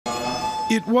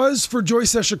It was, for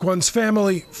Joyce Echaquan's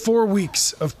family, 4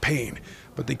 weeks of pain.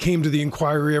 But they came to the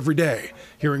inquiry every day,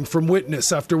 hearing from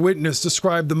witness after witness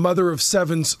describe the mother of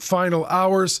seven's final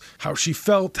hours, how she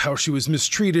felt, how she was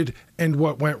mistreated, and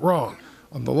what went wrong.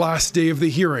 On the last day of the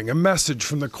hearing, a message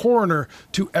from the coroner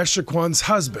to Echaquan's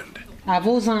husband. À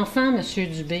vos enfants, Monsieur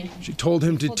Dubé. She told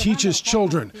him to teach his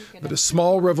children that a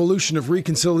small revolution of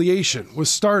reconciliation was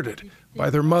started by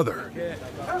their mother.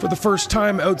 For the first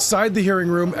time outside the hearing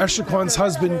room, Echaquan's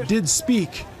husband did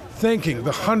speak, thanking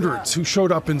the hundreds who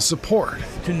showed up in support.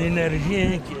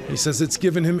 He says it's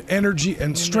given him energy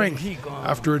and strength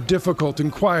after a difficult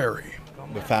inquiry.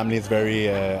 The family is very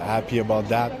happy about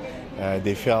that.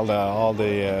 They felt all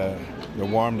the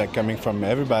warmth that coming from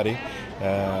everybody,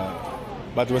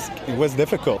 but it was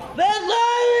difficult.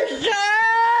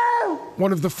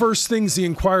 One of the first things the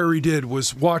inquiry did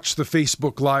was watch the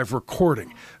Facebook Live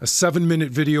recording, a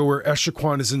 7-minute video where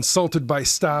Echaquan is insulted by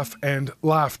staff and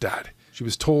laughed at. She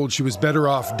was told she was better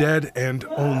off dead and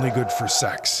only good for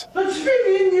sex.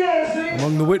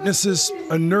 Among the witnesses,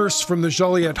 a nurse from the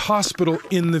Joliette Hospital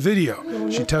in the video.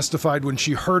 She testified when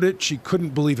she heard it, she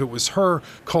couldn't believe it was her,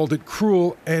 called it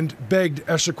cruel, and begged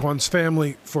Echaquan's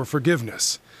family for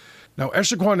forgiveness. Now,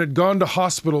 Echaquan had gone to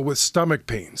hospital with stomach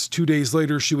pains. 2 days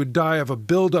later, she would die of a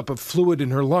buildup of fluid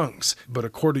in her lungs. But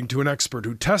according to an expert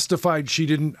who testified, she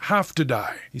didn't have to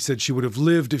die. He said she would have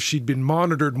lived if she'd been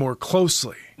monitored more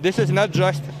closely. This is not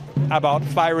just about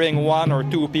firing 1 or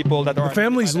 2 people that are... The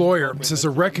family's lawyer says a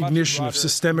recognition of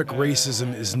systemic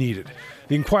racism is needed.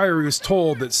 The inquiry was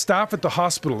told that staff at the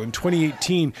hospital in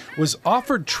 2018 was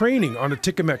offered training on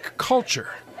Atikamekw culture.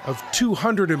 Of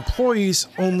 200 employees,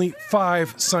 only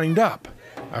 5 signed up.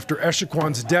 After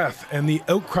Echaquan's death and the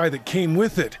outcry that came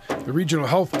with it, the Regional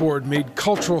Health Board made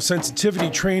cultural sensitivity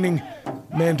training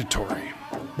mandatory.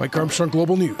 Mike Armstrong,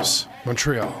 Global News,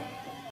 Montreal.